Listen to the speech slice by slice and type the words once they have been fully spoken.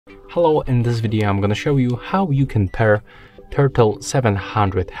Hello, in this video I'm gonna show you how you can pair Turtle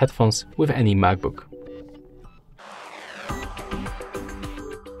 700 headphones with any MacBook.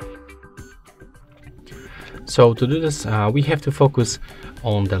 So to do this, we have to focus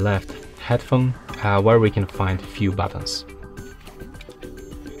on the left headphone where we can find a few buttons.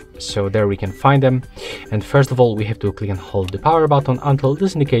 So there we can find them, and first of all we have to click and hold the power button until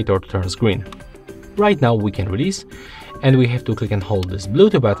this indicator turns green. Right now we can release, and we have to click and hold this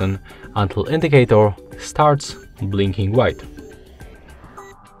Bluetooth button until indicator starts blinking white.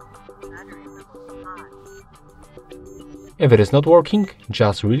 If it is not working,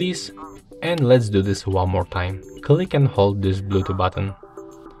 just release, and let's do this one more time. Click and hold this Bluetooth button.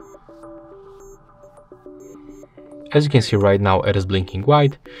 As you can see right now it is blinking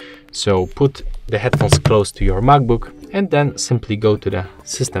white, so put the headphones close to your MacBook and then simply go to the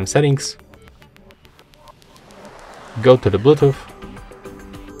system settings, go to the Bluetooth,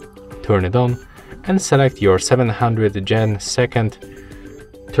 turn it on and select your 700 Gen 2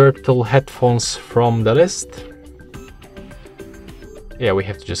 Turtle headphones from the list. Yeah, we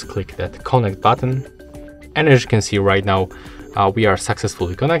have to just click that connect button, and as you can see right now we are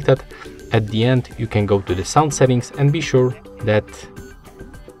successfully connected. At the end you can go to the sound settings and be sure that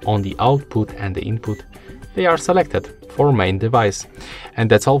on the output and the input they are selected for main device. And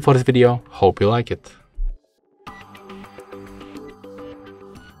that's all for this video. Hope you like it.